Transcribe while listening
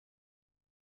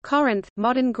Corinth,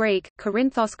 modern Greek,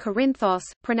 Corinthos Corinthos,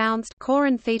 pronounced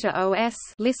Corinthos.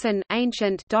 Listen,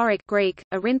 ancient Doric Greek,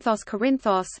 Orinthos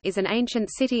Corinthos is an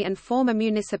ancient city and former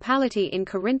municipality in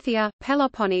Corinthia,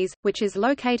 Peloponnese, which is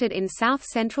located in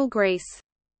south-central Greece.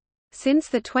 Since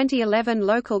the 2011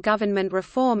 local government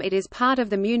reform, it is part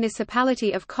of the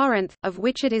municipality of Corinth, of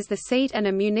which it is the seat and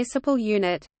a municipal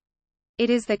unit. It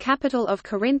is the capital of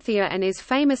Corinthia and is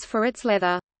famous for its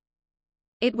leather.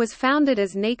 It was founded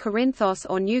as Ni Corinthos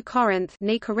or New Corinth in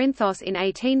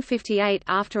 1858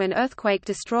 after an earthquake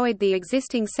destroyed the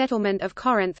existing settlement of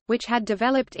Corinth, which had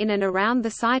developed in and around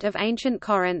the site of ancient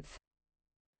Corinth.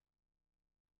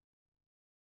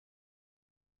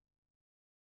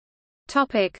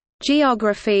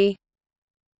 Geography.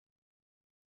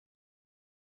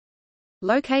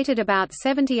 Located about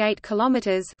 78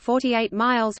 kilometers (48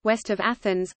 miles) west of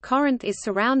Athens, Corinth is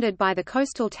surrounded by the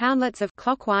coastal townlets of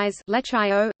clockwise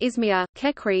Lecchio, Izmir,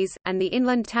 Kekris, and the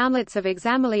inland townlets of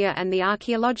Examilia and the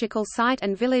archaeological site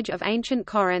and village of ancient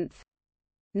Corinth.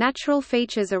 Natural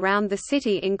features around the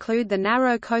city include the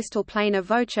narrow coastal plain of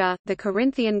Vocha, the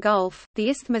Corinthian Gulf,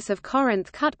 the Isthmus of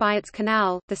Corinth cut by its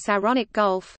canal, the Saronic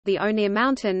Gulf, the Onir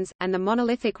Mountains, and the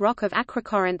monolithic rock of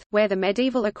Acrocorinth, where the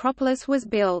medieval Acropolis was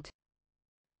built.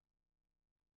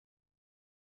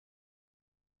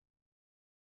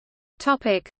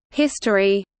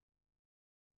 History.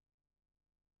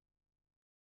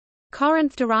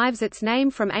 Corinth derives its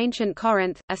name from ancient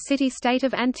Corinth, a city-state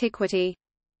of antiquity.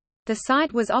 The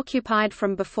site was occupied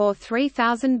from before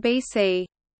 3000 BC.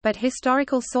 But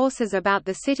historical sources about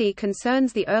the city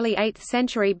concerns the early 8th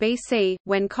century BC,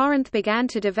 when Corinth began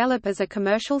to develop as a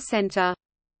commercial center.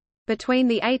 Between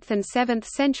the 8th and 7th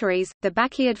centuries, the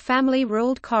Bacchiad family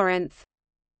ruled Corinth.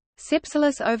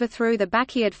 Cypselus overthrew the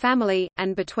Bacchiad family,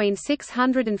 and between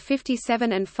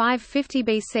 657 and 550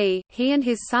 BC, he and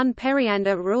his son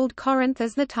Periander ruled Corinth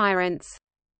as the tyrants.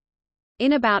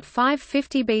 In about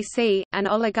 550 BC, an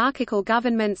oligarchical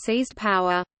government seized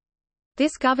power.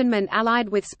 This government allied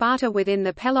with Sparta within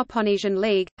the Peloponnesian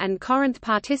League, and Corinth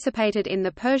participated in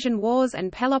the Persian Wars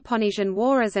and Peloponnesian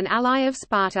War as an ally of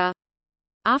Sparta.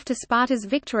 After Sparta's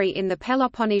victory in the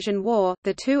Peloponnesian War,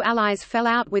 the two allies fell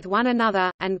out with one another,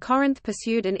 and Corinth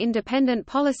pursued an independent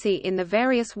policy in the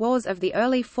various wars of the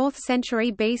early 4th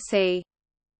century BC.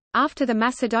 After the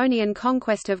Macedonian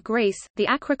conquest of Greece, the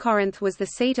Acrocorinth was the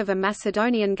seat of a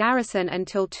Macedonian garrison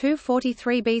until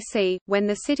 243 BC, when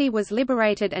the city was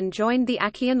liberated and joined the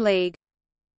Achaean League.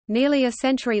 Nearly a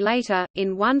century later,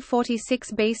 in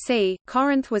 146 BC,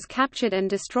 Corinth was captured and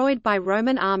destroyed by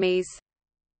Roman armies.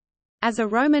 As a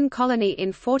Roman colony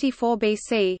in 44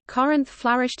 BC, Corinth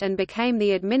flourished and became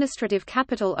the administrative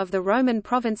capital of the Roman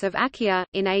province of Achaea.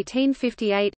 In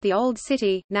 1858, the Old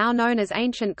City, now known as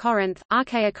Ancient Corinth,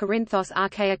 Archaea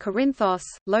Corinthos,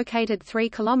 located 3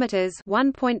 kilometers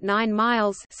 (1.9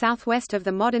 miles) southwest of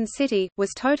the modern city,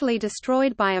 was totally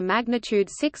destroyed by a magnitude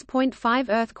 6.5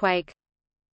 earthquake.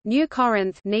 New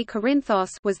Corinth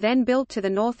was then built to the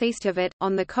northeast of it,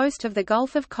 on the coast of the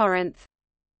Gulf of Corinth.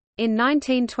 In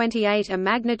 1928 a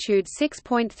magnitude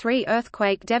 6.3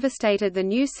 earthquake devastated the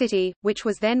new city, which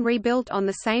was then rebuilt on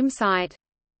the same site.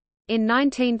 In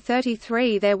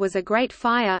 1933 there was a great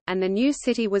fire, and the new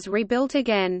city was rebuilt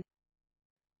again.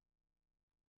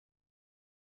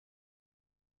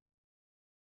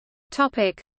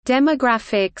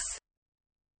 Demographics.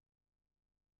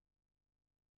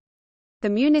 The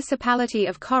municipality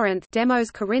of Corinth Demos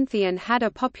Corinthian had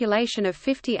a population of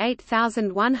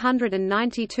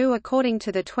 58,192 according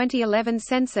to the 2011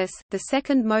 census, the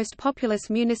second most populous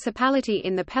municipality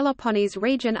in the Peloponnese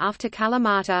region after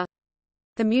Kalamata.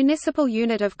 The municipal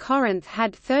unit of Corinth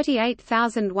had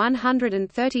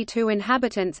 38,132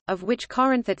 inhabitants, of which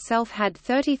Corinth itself had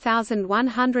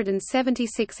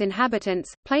 30,176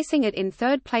 inhabitants, placing it in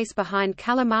third place behind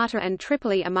Kalamata and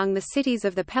Tripoli among the cities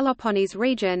of the Peloponnese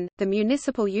region. The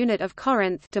municipal unit of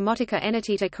Corinth, Demotica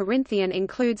Entita Corinthian,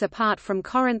 includes apart from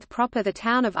Corinth proper the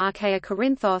town of Archaea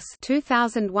Corinthos,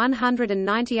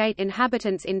 2,198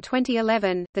 inhabitants in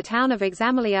 2011, the town of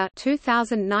Examilia,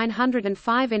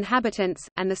 2,905 inhabitants,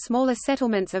 and the smaller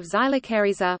settlements of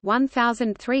Xylocharia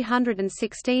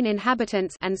 1,316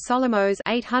 inhabitants and Solomos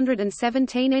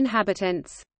 817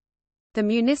 inhabitants. The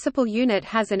municipal unit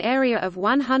has an area of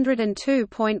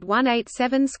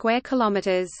 102.187 square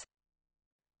kilometers.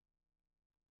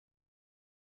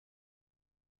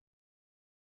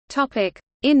 Topic: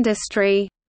 Industry.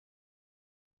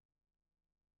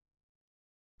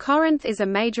 Corinth is a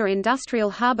major industrial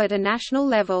hub at a national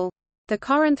level. The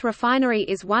Corinth refinery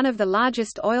is one of the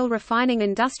largest oil refining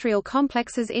industrial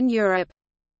complexes in Europe.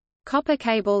 copper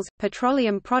cables,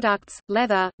 petroleum products,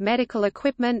 leather, medical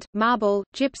equipment, marble,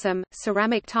 gypsum,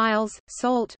 ceramic tiles,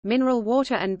 salt, mineral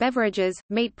water and beverages,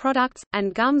 meat products,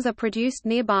 and gums are produced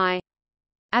nearby.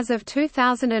 As of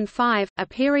 2005, a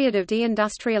period of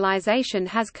deindustrialization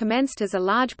has commenced as a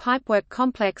large pipework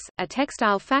complex, a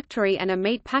textile factory and a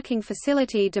meat packing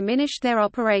facility diminished their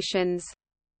operations.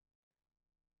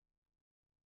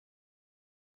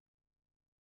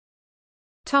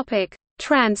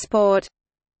 Transport.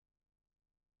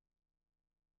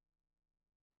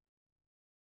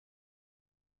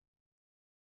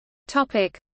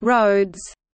 Roads.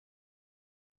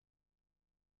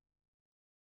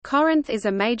 Corinth is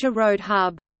a major road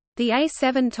hub. The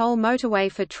A7 toll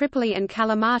motorway for Tripoli and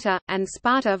Kalamata, and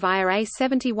Sparta via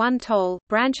A71 toll,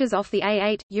 branches off the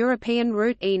A8, European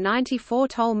route E94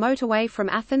 toll motorway from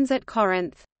Athens at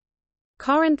Corinth.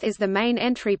 Corinth is the main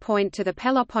entry point to the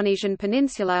Peloponnesian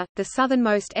Peninsula, the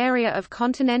southernmost area of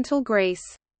continental Greece.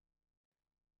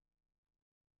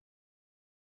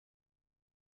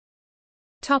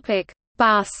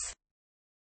 Bus.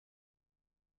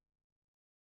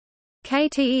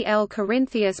 KTEL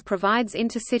Corinthius provides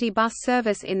intercity bus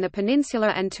service in the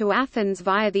peninsula and to Athens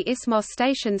via the Isthmos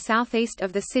station southeast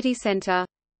of the city centre.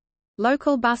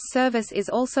 Local bus service is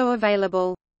also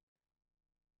available.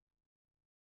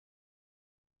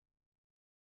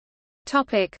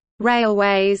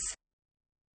 Railways.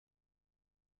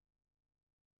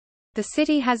 The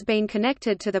city has been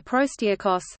connected to the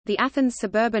Proastiakos, the Athens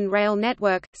suburban rail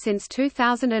network, since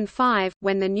 2005,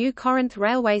 when the new Corinth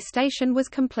railway station was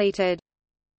completed.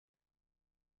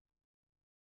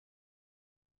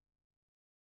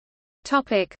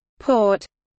 Port.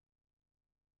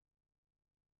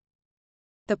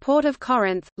 The Port of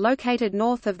Corinth, located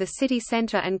north of the city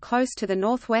centre and close to the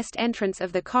northwest entrance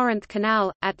of the Corinth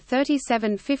Canal, at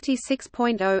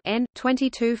 3756.0 n,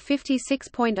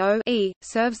 2256.0 e,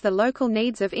 serves the local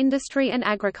needs of industry and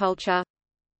agriculture.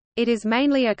 It is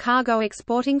mainly a cargo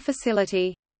exporting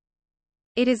facility.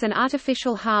 It is an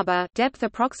artificial harbour, depth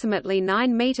approximately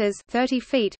 9 meters (30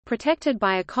 feet), protected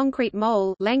by a concrete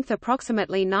mole, length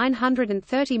approximately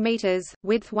 930 meters,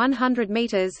 width 100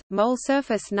 meters, mole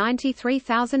surface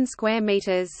 93,000 square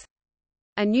meters.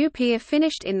 A new pier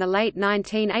finished in the late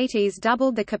 1980s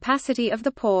doubled the capacity of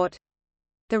the port.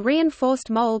 The reinforced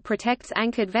mole protects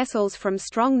anchored vessels from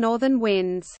strong northern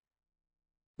winds.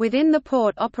 Within the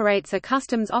port operates a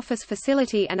customs office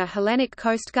facility and a Hellenic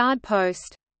Coast Guard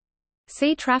post.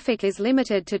 Sea traffic is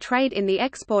limited to trade in the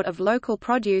export of local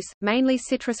produce, mainly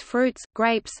citrus fruits,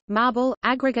 grapes, marble,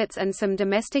 aggregates and some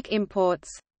domestic imports.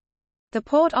 The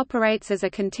port operates as a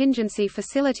contingency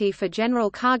facility for general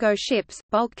cargo ships,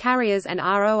 bulk carriers and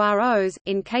ROROs,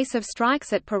 in case of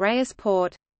strikes at Piraeus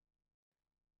port.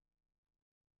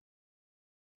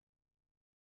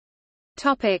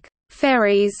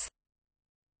 Ferries.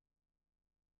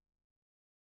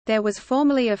 There was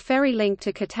formerly a ferry link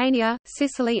to Catania,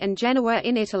 Sicily and Genoa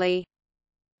in Italy.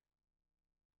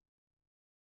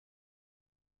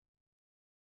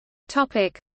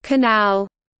 Canal.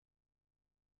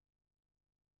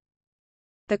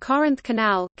 The Corinth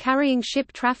Canal, carrying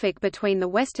ship traffic between the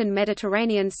western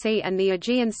Mediterranean Sea and the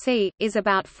Aegean Sea, is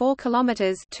about 4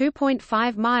 kilometers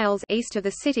 (2.5 miles) east of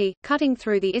the city, cutting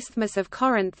through the Isthmus of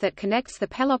Corinth that connects the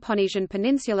Peloponnesian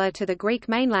Peninsula to the Greek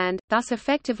mainland, thus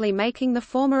effectively making the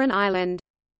former an island.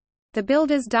 The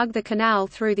builders dug the canal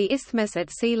through the isthmus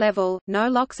at sea level, no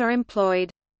locks are employed.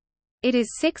 It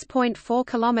is 6.4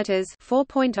 kilometers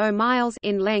 (4.0 miles)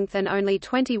 in length and only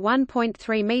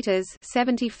 21.3 meters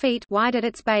 (70 feet) wide at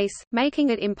its base,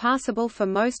 making it impassable for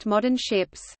most modern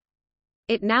ships.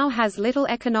 It now has little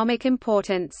economic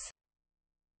importance.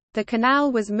 The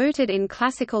canal was mooted in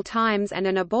classical times and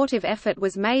an abortive effort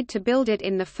was made to build it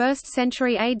in the 1st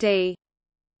century AD.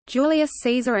 Julius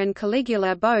Caesar and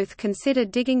Caligula both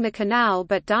considered digging the canal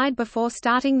but died before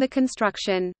starting the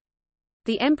construction.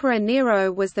 The Emperor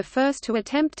Nero was the first to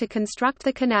attempt to construct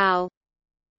the canal.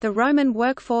 The Roman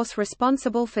workforce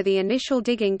responsible for the initial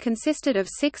digging consisted of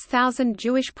 6,000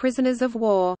 Jewish prisoners of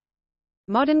war.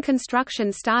 Modern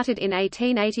construction started in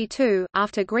 1882,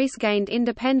 after Greece gained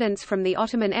independence from the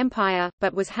Ottoman Empire,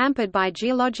 but was hampered by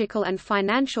geological and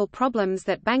financial problems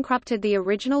that bankrupted the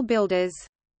original builders.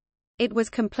 It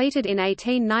was completed in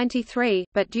 1893,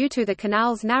 but due to the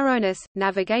canal's narrowness,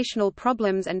 navigational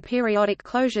problems and periodic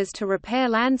closures to repair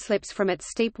landslips from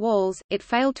its steep walls, it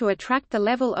failed to attract the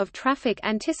level of traffic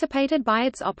anticipated by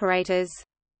its operators.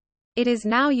 It is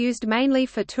now used mainly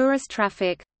for tourist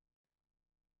traffic.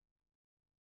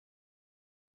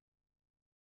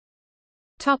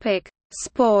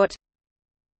 Sport.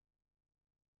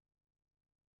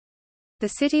 The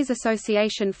city's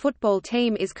association football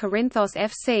team is Corinthos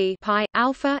FC Pi,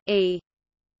 Alpha, E.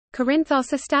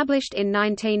 Corinthos established in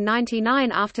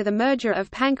 1999 after the merger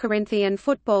of Pancorinthian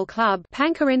Football Club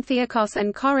Pancorinthiakos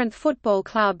and Corinth Football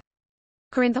Club.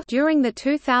 During the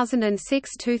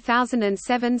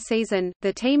 2006–2007 season,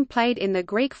 the team played in the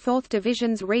Greek 4th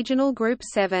Division's Regional Group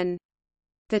 7.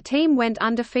 The team went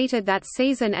undefeated that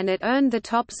season and it earned the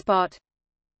top spot.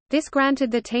 This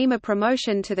granted the team a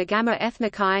promotion to the Gamma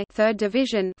Ethnikai 3rd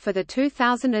Division for the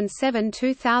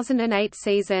 2007–2008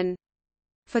 season.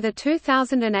 For the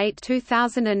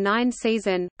 2008–2009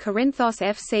 season, Corinthos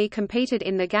FC competed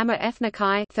in the Gamma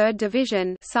Ethnikai 3rd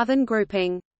Division Southern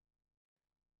grouping.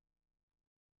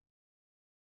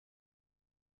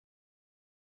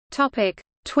 Topic: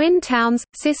 Twin towns,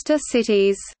 sister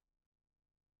cities.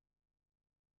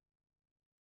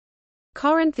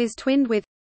 Corinth is twinned with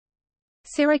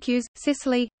Syracuse,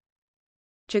 Sicily,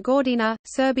 Jagodina,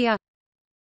 Serbia,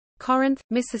 Corinth,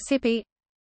 Mississippi,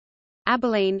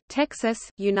 Abilene, Texas,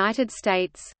 United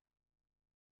States.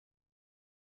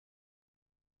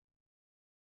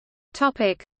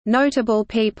 Topic: Notable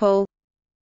people.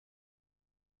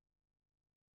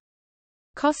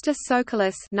 Kostas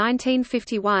Sokolis,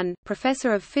 1951,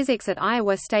 professor of physics at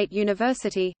Iowa State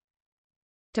University.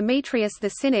 Demetrius the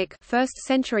Cynic, 1st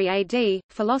century AD,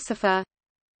 philosopher.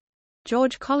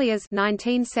 George Colliers,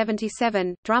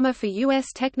 1977, drummer for U.S.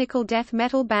 technical death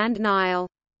metal band Nile.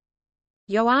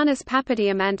 Ioannis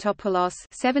Papadiamantopoulos,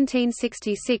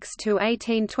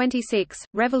 1766–1826,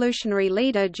 revolutionary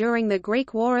leader during the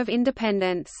Greek War of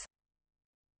Independence.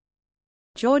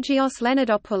 Georgios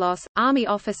Leonidopoulos, army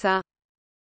officer.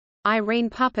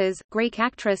 Irene Puppers, Greek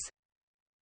actress.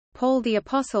 Paul the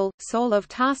Apostle, Saul of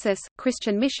Tarsus,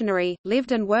 Christian missionary,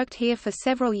 lived and worked here for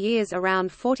several years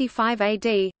around 45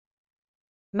 AD.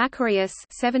 Macarius,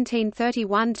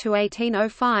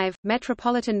 1731–1805,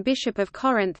 Metropolitan Bishop of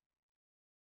Corinth.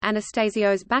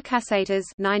 Anastasios Bakasaitis,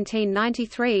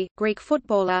 1993, Greek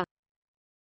footballer.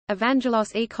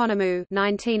 Evangelos Economou,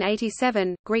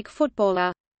 1987, Greek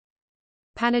footballer.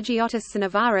 Panagiotis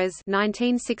Sinavaras,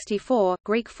 1964,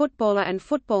 Greek footballer and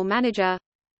football manager.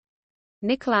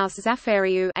 Nikolaos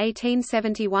Zafariou,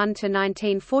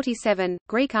 1871–1947,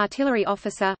 Greek artillery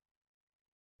officer.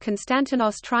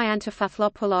 Konstantinos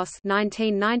Triantafylopoulos,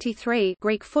 1993,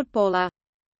 Greek footballer.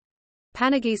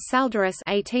 Panagis Saldaris,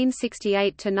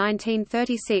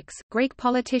 1868–1936, Greek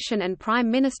politician and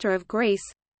Prime Minister of Greece.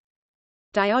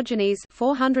 Diogenes,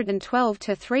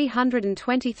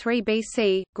 412–323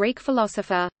 BC, Greek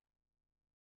philosopher.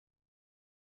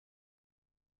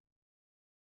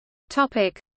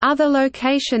 Topic: Other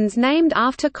locations named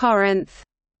after Corinth.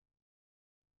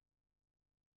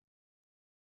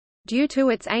 Due to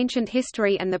its ancient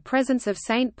history and the presence of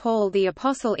St. Paul the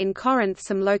Apostle in Corinth,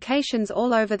 some locations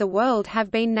all over the world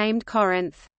have been named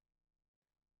Corinth.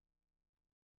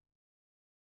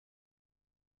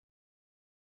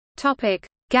 Topic: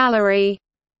 Gallery.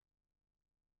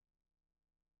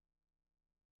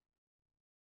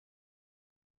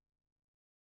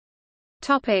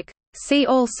 Topic: See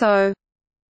also.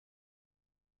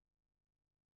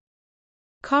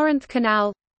 Corinth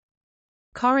Canal,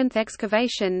 Corinth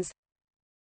excavations,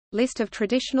 List of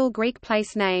traditional Greek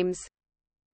place names.